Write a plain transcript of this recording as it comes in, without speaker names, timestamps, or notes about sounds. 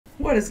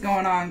What is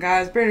going on,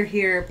 guys? Britta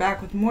here,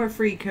 back with more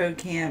free code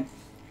camp.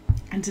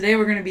 And today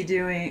we're going to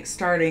be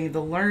starting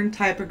the Learn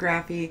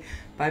Typography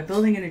by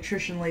Building a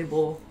Nutrition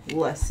Label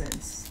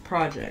Lessons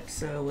project.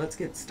 So let's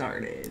get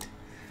started.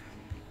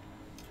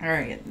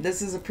 Alright,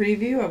 this is a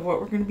preview of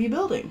what we're going to be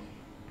building.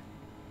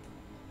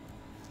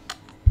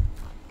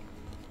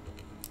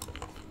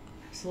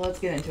 So let's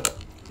get into it.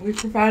 We've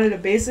provided a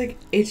basic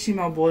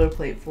HTML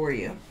boilerplate for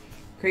you.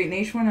 Create an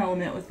H1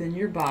 element within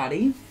your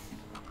body.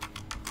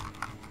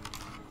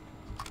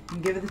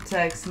 And give it the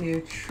text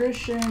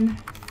nutrition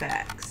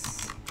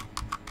facts.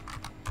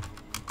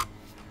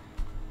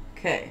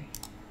 Okay.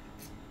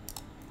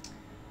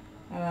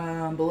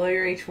 Below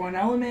your H1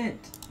 element,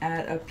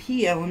 add a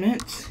P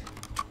element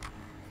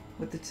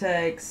with the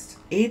text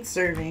 8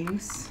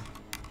 servings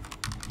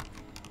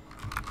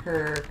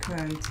per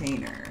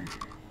container.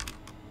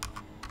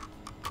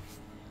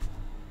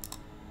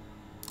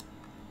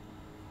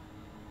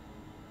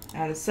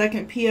 Add a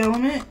second P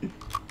element.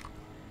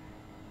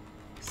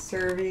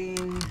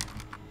 Serving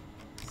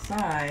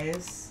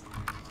size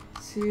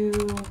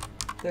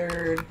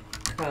 2/3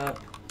 cup,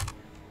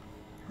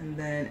 and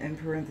then in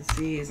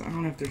parentheses, I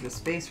don't know if there's a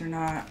space or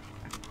not.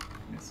 I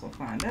guess we'll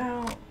find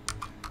out.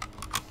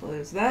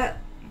 Close that.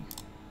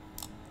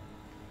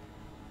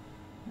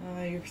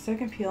 Your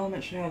second P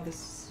element should have the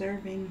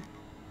serving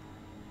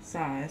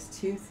size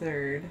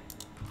 2/3.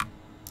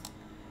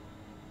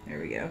 There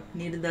we go.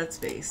 Needed that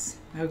space.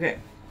 Okay.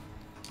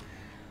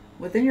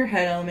 Within your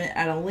head element,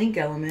 add a link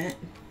element.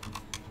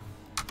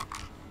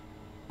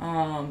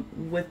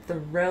 With the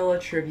rel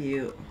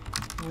attribute,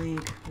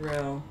 link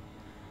rel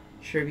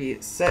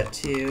attribute set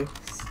to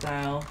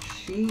style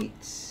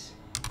sheet,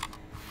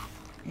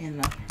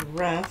 and the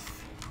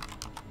ref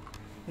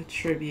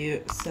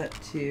attribute set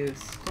to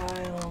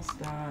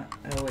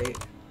styles.08,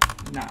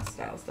 not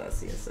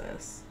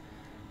styles.css.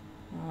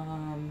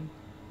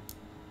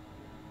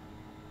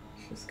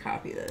 Let's just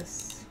copy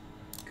this.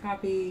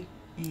 Copy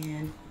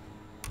and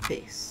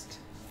paste.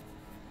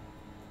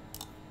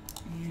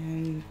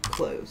 And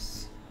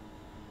close.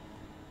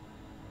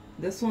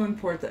 This will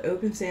import the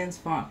Open Sans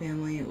font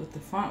family with the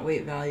font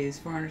weight values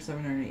 400,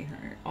 700,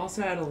 800.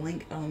 Also add a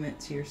link element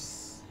to your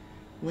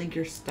link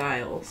your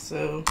style.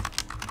 So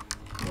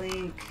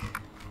link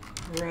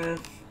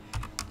ref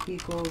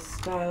equals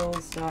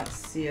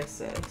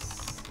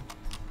styles.css.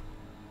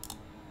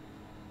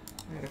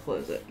 I gotta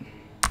close it.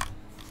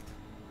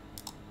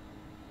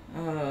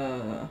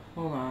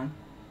 Hold on.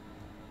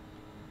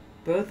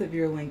 Both of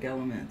your link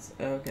elements.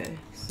 Okay,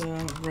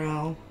 so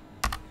rel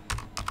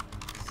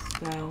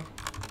style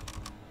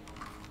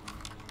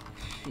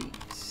sheet.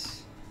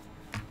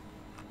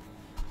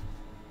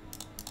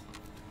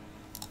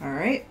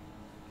 Alright.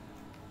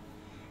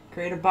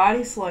 Create a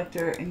body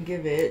selector and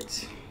give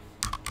it,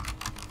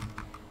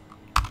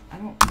 I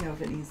don't know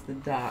if it needs the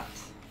dot.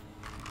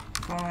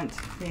 Font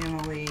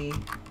family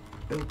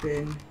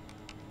open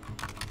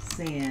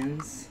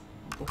sans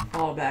with the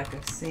fallback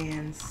of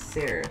sans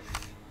serif.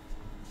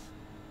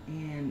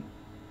 And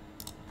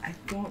I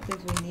don't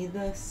think we need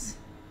this.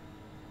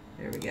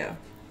 There we go.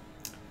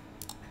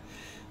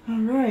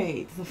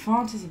 Alright, the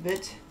font is a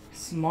bit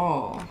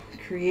small.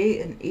 Create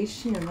an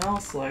HTML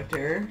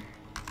selector.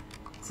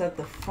 Set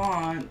the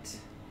font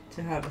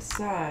to have a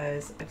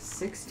size of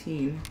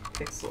 16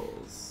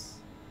 pixels.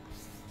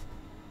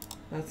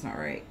 That's not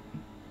right.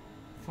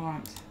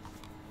 Font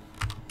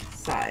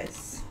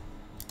size.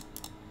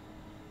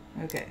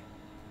 Okay.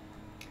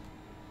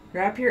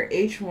 Wrap your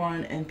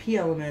H1 and P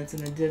elements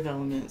in a div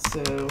element.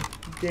 So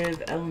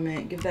div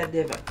element, give that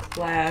div a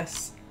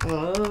class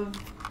of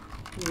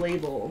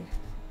label.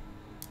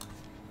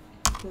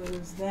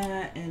 Close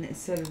that, and it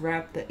said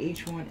wrap the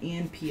H1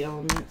 and P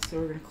elements, so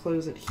we're going to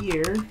close it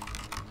here.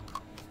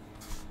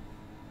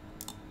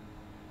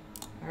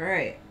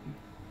 Alright.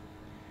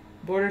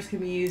 Borders can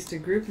be used to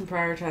group and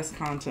prioritize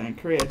content.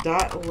 Create a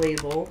dot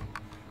label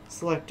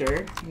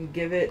selector and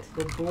give it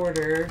the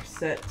border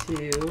set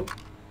to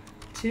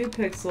 2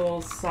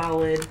 pixels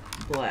solid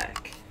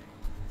black.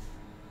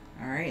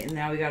 Alright, and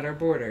now we got our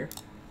border.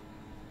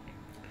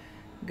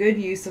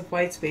 Good use of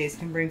white space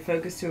can bring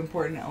focus to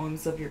important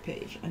elements of your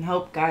page and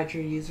help guide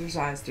your user's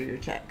eyes through your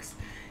text.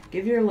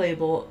 Give your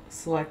label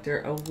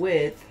selector a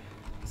width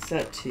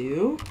set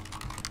to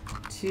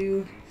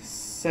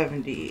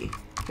 270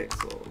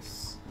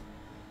 pixels.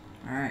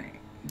 Alright,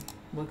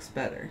 looks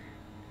better.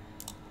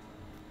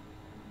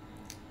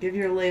 Give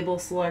your label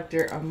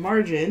selector a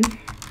margin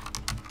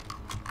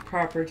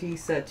property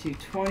set to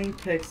 20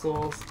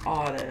 pixels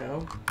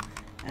auto,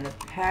 and a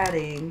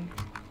padding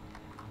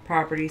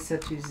property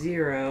set to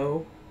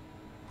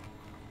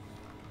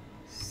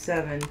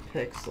 7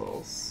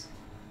 pixels.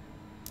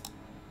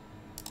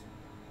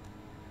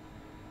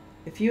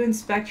 If you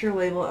inspect your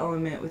label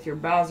element with your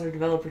browser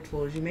developer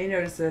tools, you may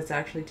notice that it's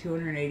actually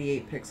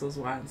 288 pixels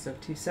wide instead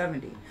of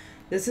 270.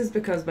 This is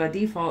because by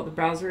default the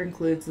browser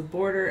includes the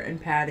border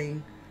and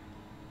padding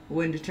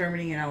when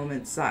determining an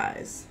element's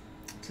size.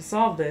 To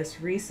solve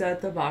this, reset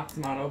the box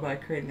model by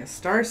creating a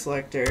star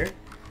selector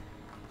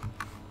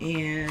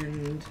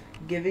and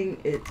giving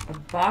it a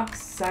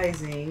box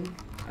sizing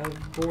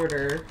of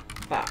border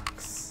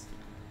box.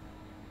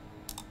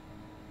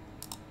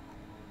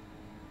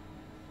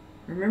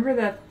 Remember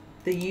that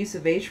the use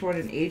of H1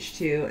 and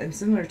H2 and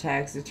similar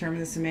tags determine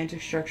the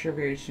semantic structure of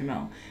your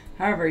HTML.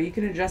 However, you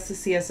can adjust the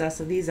CSS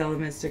of these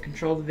elements to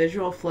control the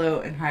visual flow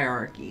and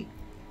hierarchy.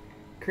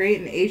 Create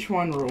an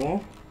H1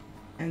 rule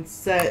and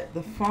set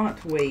the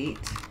font weight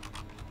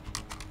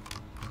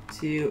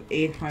to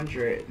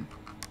 800.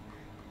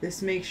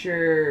 This will make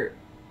your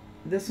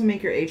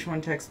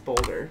H1 text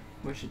bolder,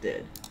 which it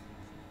did.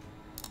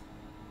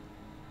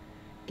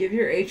 Give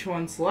your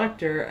H1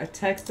 selector a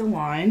text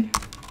align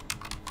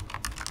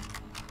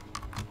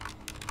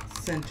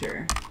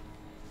center.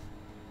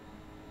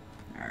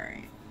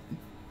 Alright.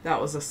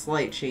 That was a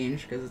slight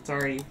change because it's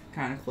already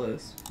kind of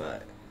close,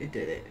 but it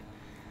did it.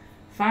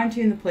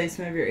 Fine-tune the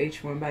placement of your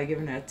H1 by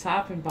giving it a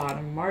top and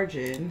bottom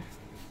margin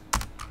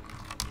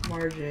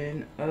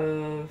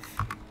of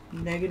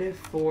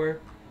 -4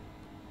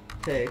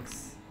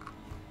 pixels.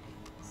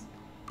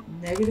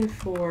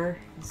 -4,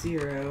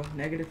 0,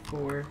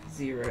 -4,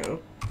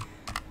 0.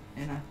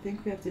 And I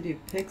think we have to do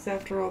pix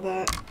after all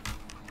that.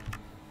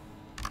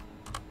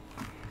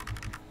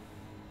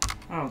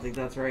 I don't think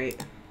that's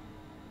right.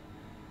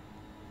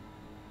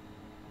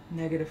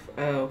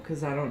 Oh,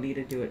 because I don't need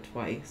to do it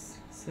twice.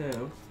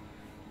 So,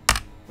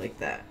 like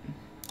that.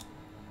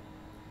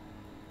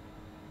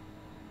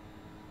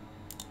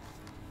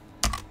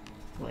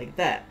 Like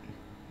that.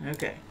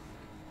 Okay.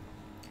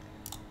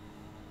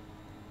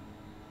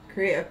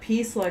 Create a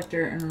P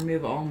selector and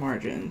remove all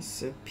margins.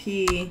 So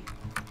P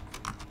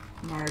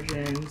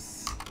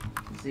margins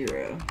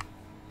 0.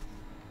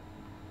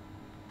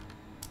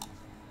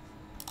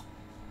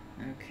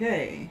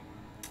 Okay.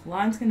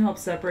 Lines can help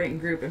separate and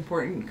group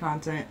important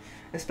content,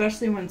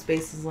 especially when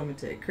space is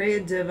limited.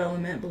 Create a div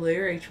element below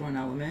your H1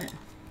 element.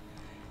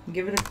 And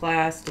give it a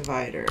class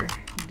divider.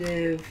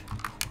 Div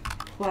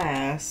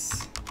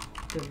class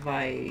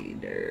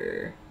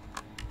divider.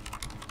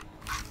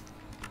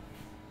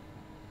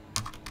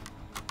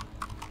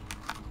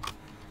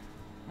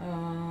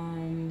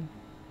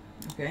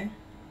 Okay.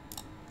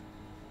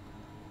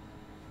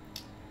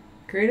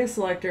 Create a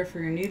selector for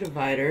your new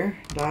divider,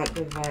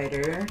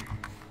 .divider,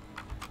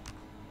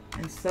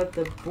 and set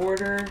the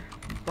border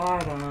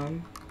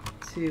bottom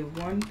to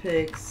 1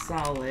 pix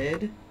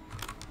solid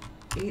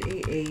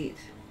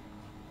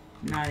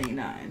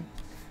 888.99.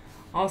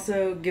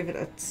 Also give it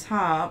a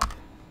top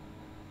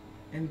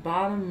and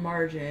bottom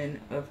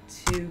margin of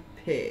 2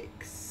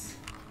 pix.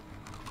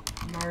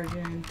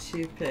 Margin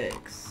 2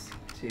 pix.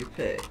 2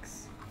 pix.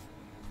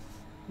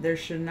 There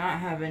should not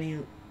have any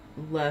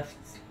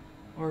left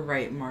or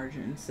right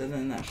margin, so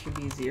then that should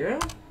be 0.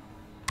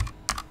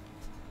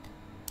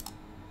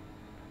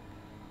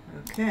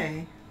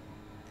 Okay.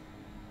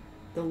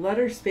 The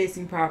letter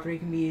spacing property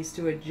can be used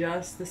to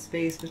adjust the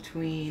space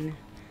between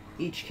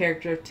each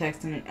character of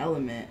text in an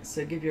element.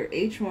 So give your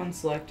H1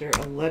 selector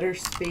a letter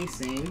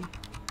spacing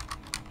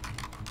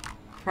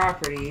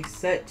property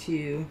set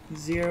to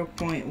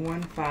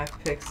 0.15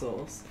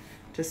 pixels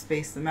to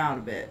space them out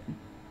a bit.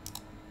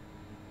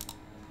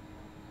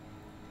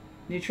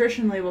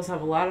 Nutrition labels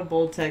have a lot of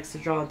bold text to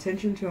draw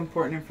attention to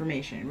important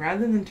information.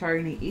 Rather than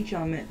targeting each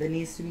element that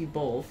needs to be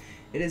bold,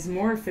 it is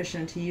more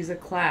efficient to use a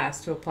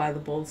class to apply the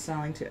bold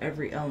styling to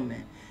every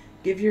element.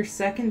 Give your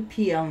second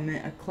P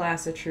element a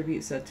class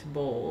attribute set to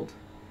bold.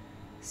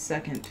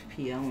 Second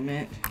P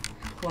element,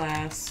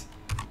 class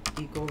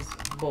equals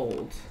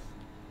bold.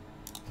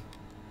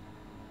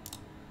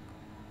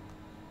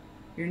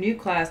 Your new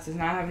class does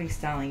not have any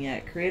styling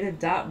yet. Create a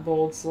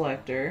 .bold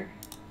selector.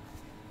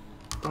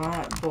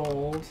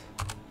 .bold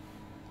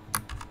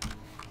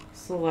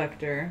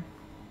selector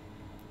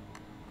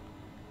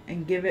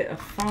and give it a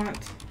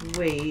font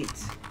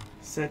weight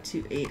set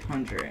to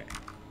 800.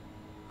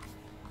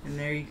 And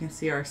there you can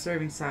see our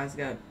serving size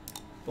got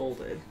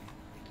bolded.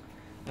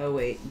 Oh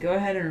wait, go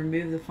ahead and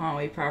remove the font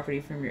weight property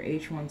from your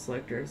H1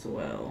 selector as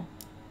well.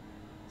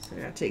 So I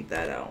gotta take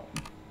that out.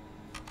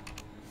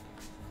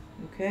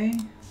 Okay.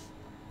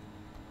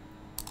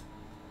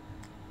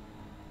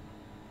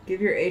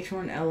 Give your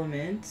H1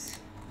 element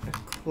a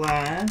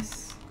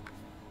class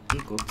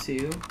equal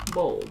to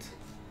bold.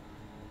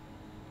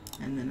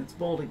 And then it's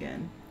bold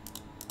again.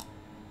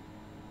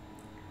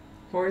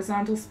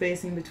 Horizontal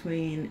spacing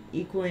between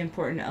equally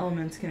important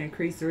elements can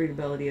increase the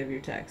readability of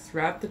your text.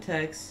 Wrap the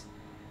text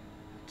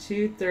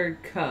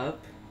 2/3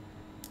 cup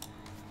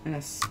in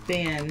a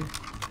span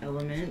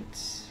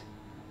element.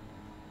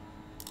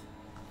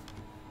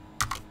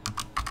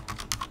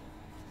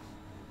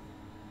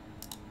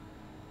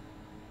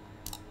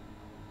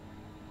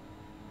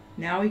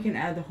 Now we can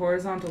add the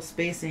horizontal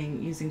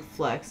spacing using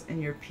flex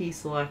in your P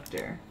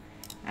selector.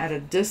 Add a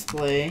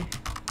display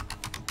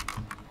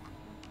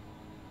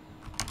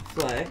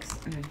flex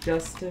and a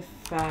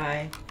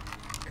justify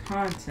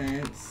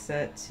content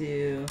set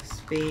to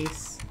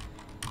space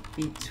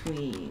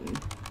between.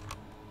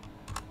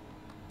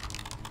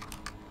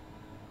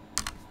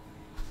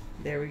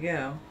 There we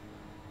go.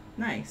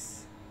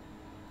 Nice.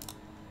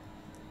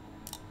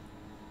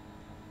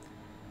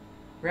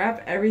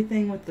 Wrap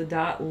everything with the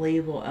dot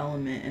label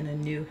element in a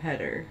new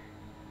header.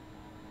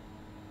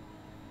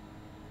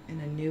 In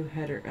a new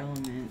header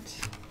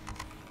element.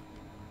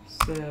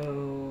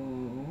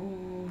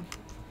 So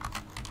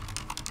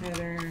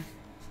header,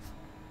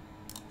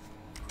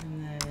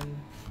 and then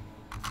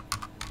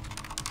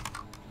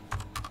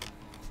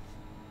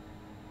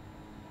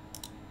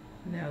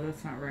no,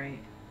 that's not right.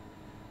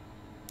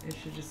 It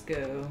should just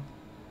go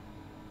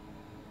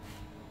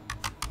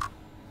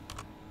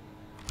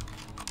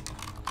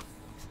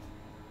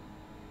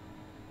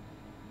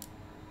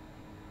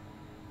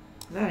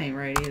that ain't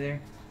right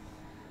either,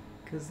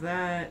 because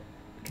that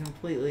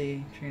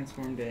completely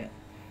transformed it.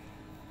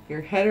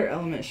 Your header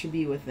element should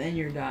be within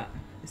your dot.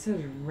 It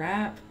says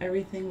wrap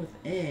everything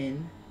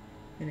within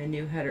in a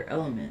new header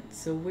element.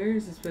 So where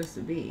is it supposed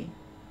to be?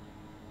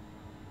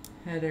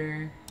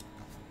 Header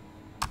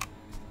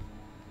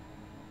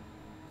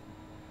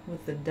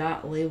with the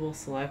dot label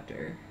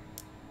selector.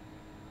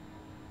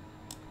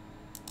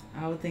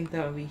 I would think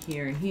that would be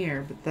here and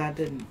here, but that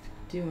didn't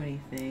do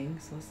anything.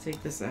 So let's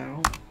take this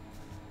out.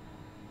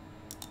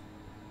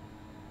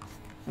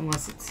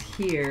 Unless it's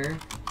here.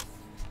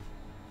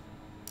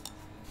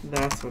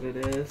 That's what it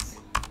is.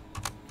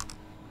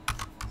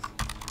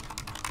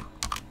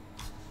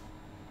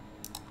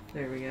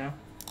 There we go.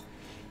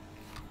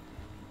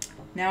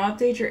 Now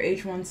update your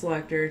H1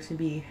 selector to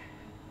be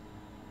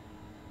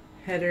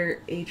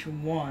header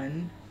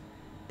H1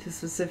 to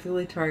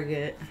specifically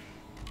target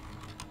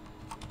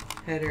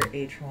header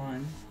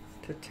H1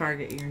 to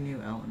target your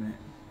new element.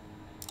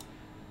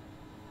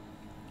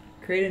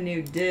 Create a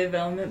new div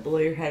element below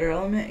your header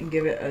element and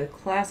give it a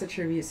class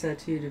attribute set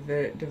to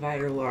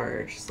divider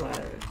large.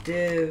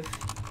 Div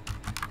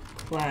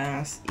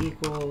class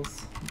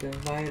equals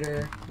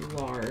divider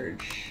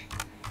large.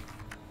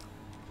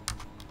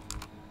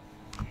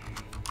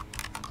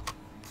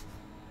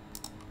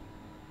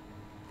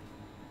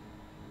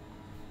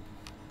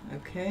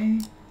 Okay.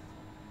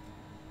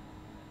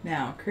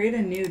 Now create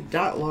a new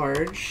dot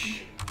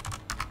large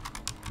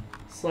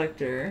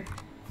selector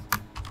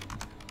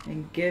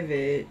and give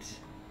it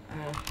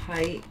a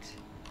height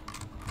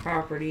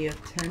property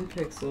of 10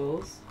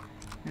 pixels,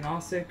 and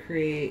also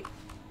create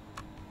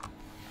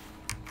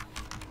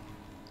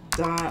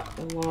dot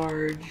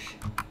large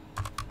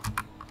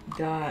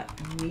dot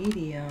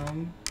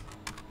medium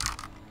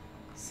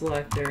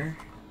selector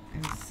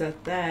and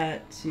set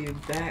that to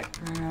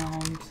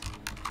background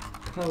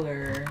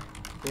color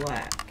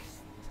black.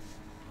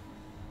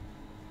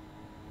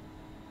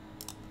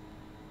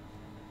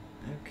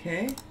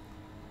 Okay.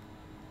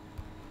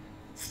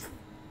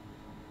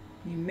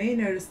 You may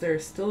notice there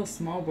is still a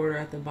small border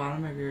at the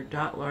bottom of your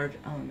dot large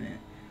element.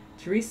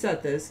 To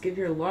reset this, give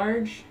your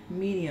large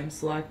medium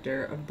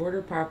selector a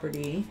border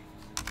property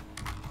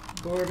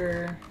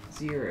border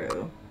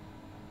 0.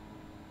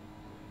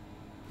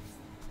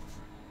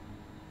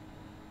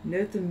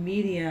 Note the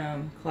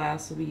medium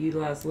class will be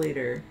utilized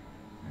later.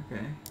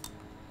 Okay.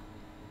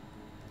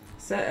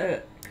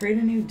 Create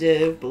a new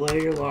div below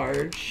your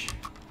large.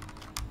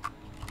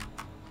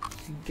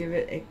 And give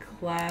it a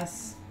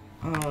class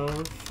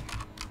of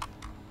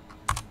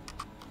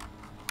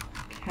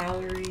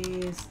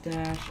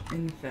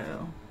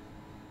calories-info.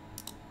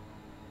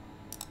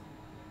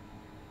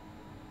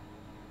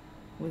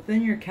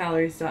 Within your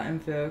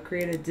calories.info,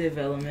 create a div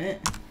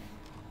element.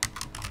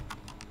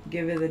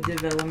 Give it a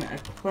div element a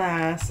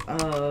class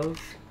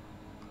of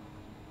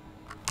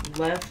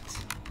left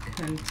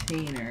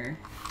container.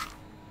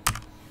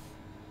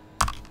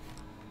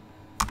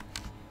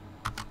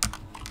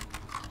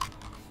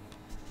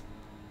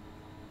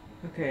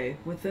 Okay,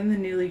 within the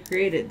newly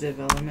created div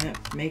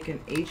element, make an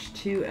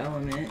H2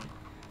 element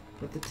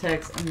with the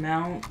text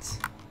amount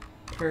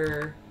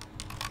per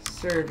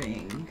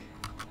serving.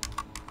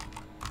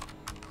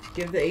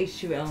 Give the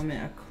H2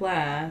 element a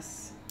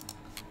class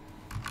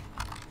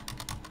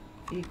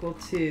equal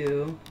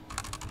to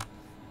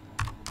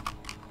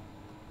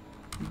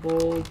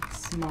bold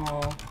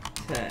small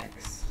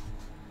text.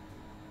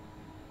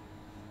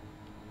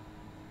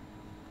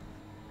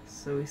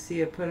 So we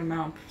see a put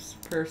amount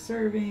per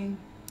serving.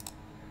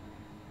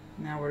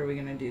 Now what are we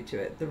going to do to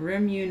it? The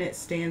rim unit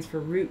stands for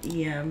root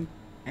EM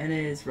and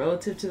is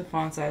relative to the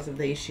font size of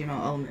the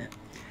HTML element.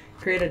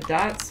 Create a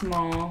dot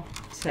small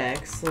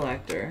text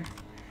selector.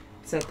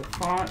 Set the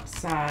font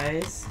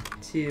size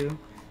to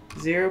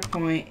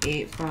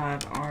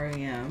 0.85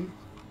 rem,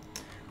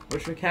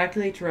 which will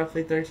calculate to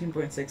roughly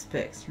 13.6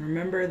 pixels.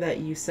 Remember that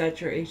you set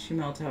your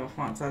HTML to have a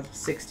font size of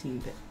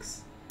 16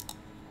 pixels.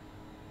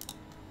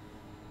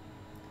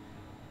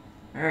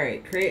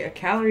 Alright, create a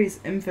calories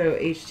info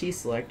HT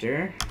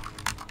selector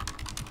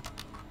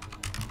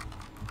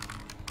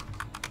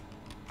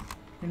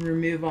and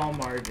remove all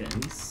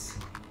margins.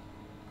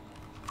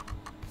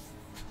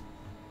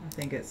 I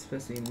think it's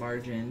supposed to be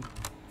margin.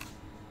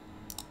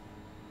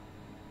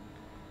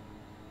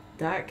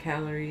 Dot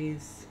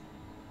calories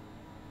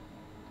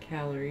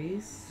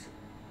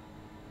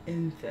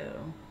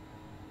info,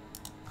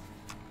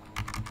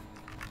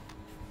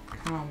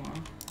 comma,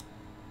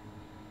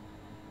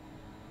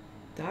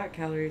 Dot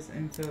calories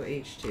info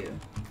H2.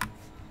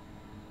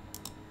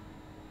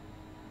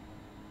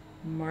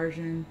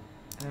 Margin,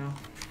 oh,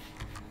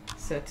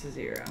 set to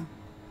 0.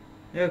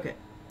 Okay.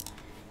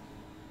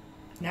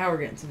 Now we're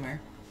getting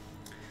somewhere.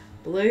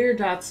 Below your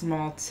dot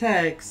small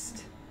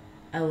text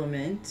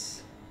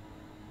element,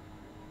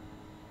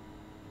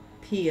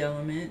 P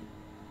element,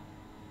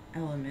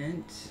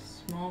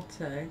 small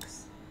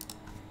text,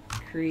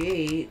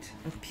 create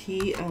a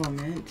P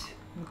element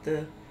with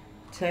the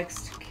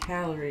text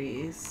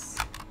calories.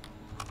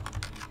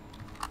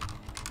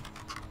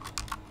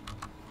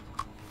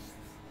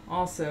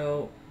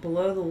 Also,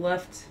 below the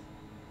left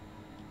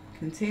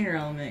container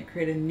element,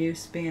 create a new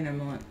span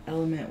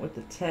element with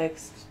the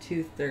text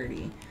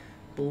 230.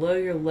 Below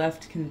your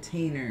left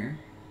container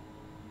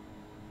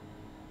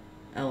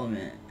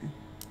element.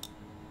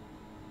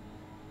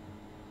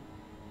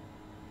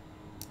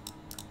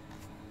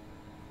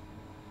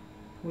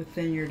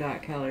 Within your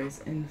dot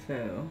calories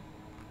info.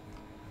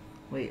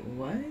 Wait,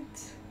 what?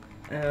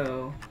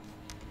 Oh.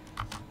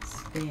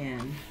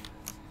 Span.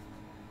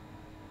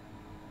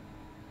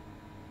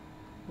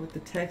 With the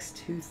text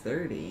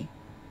 230.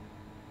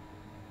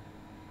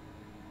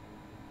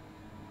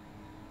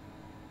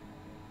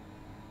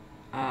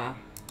 Ah,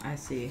 I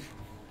see.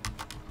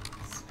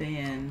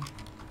 Span.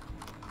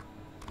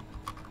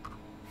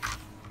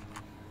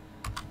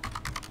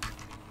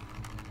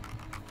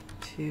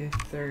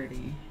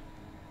 $2.30.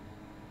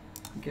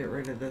 Get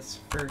rid of this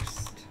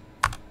first.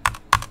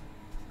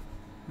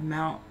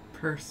 Amount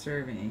per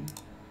serving.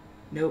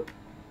 Nope.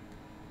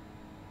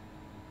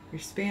 Your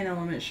span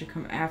element should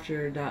come after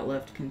your dot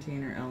left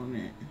container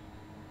element.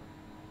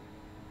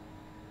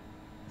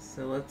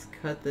 So let's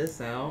cut this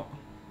out.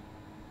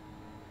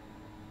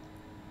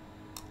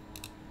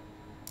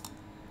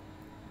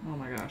 Oh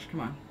my gosh,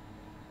 come on.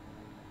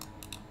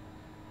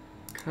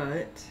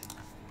 Cut.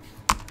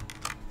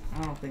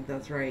 I don't think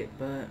that's right,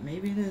 but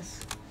maybe it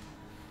is.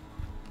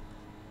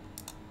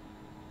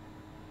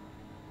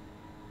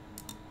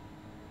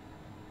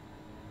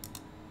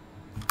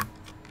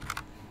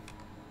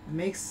 It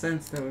makes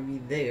sense that would be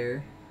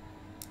there.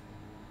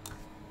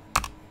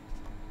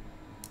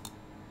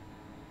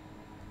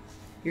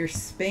 Your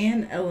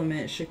span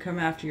element should come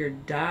after your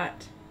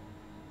dot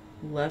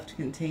left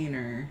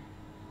container.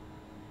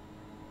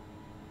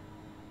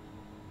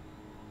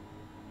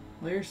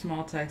 Layer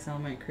small text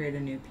element, create a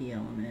new P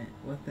element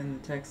within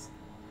the text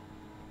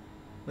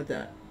with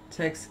the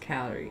text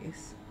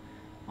calories.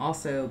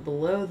 Also,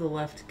 below the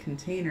left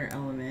container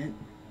element,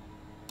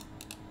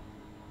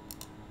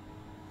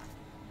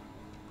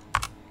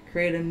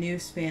 create a new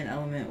span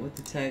element with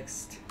the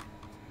text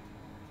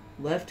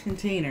left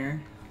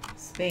container,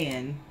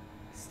 span,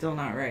 still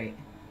not right.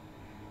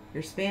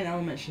 Your span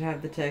element should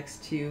have the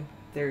text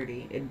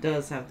 230. It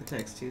does have the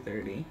text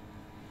 230.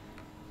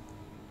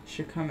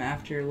 Should come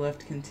after your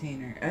left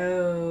container.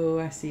 Oh,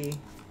 I see.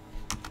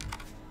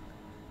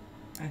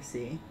 I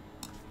see.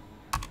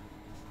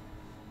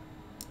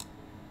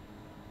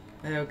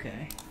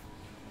 Okay.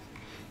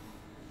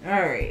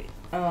 Alright.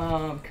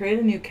 Create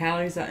a new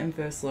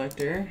calories.info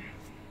selector.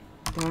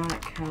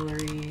 Dot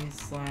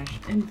calories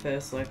 / info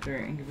selector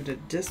and give it a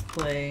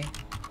display.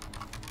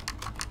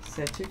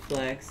 Set to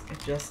flex.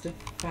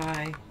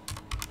 Justify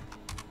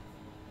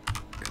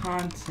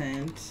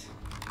content.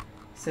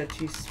 Set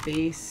to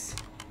space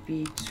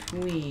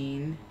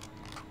between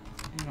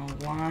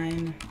and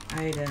align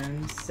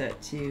items set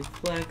to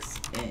flex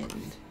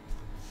end.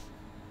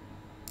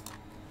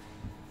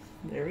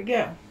 There we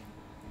go.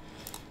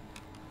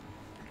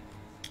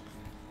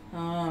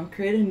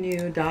 Create a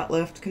new dot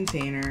left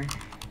container,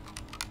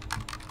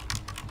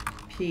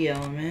 P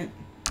element,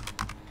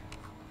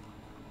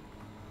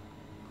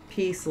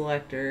 P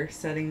selector,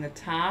 setting the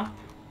top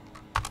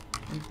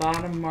and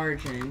bottom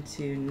margin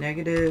to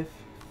 -5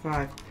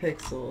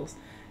 pixels.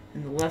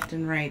 And the left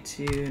and right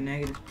to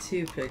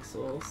 -2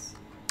 pixels.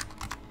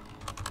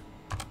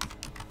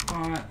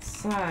 Font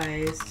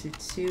size to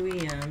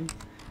 2em.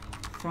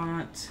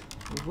 Font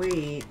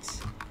weight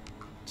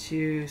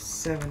to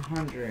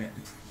 700.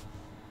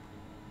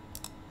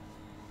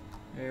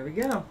 There we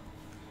go.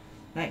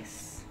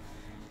 Nice.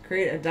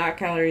 Create a dot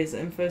calories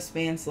info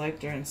span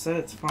selector and set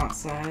its font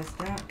size.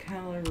 Dot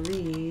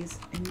calories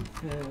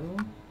info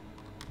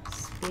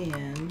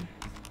span.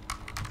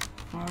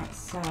 Font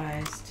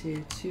size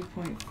to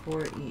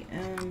 2.4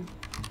 em.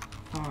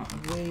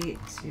 Font weight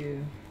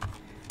to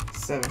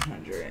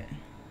 700.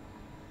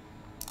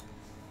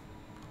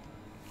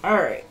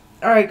 Alright.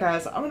 Alright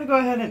guys, I'm going to go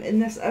ahead and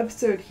end this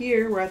episode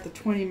here. We're at the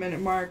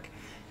 20-minute mark.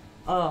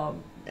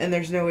 And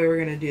there's no way we're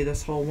going to do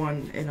this whole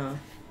one in a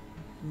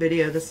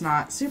video that's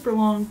not super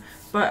long.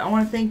 But I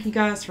want to thank you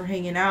guys for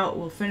hanging out.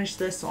 We'll finish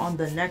this on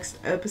the next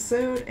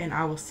episode. And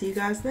I will see you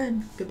guys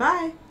then.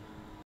 Goodbye.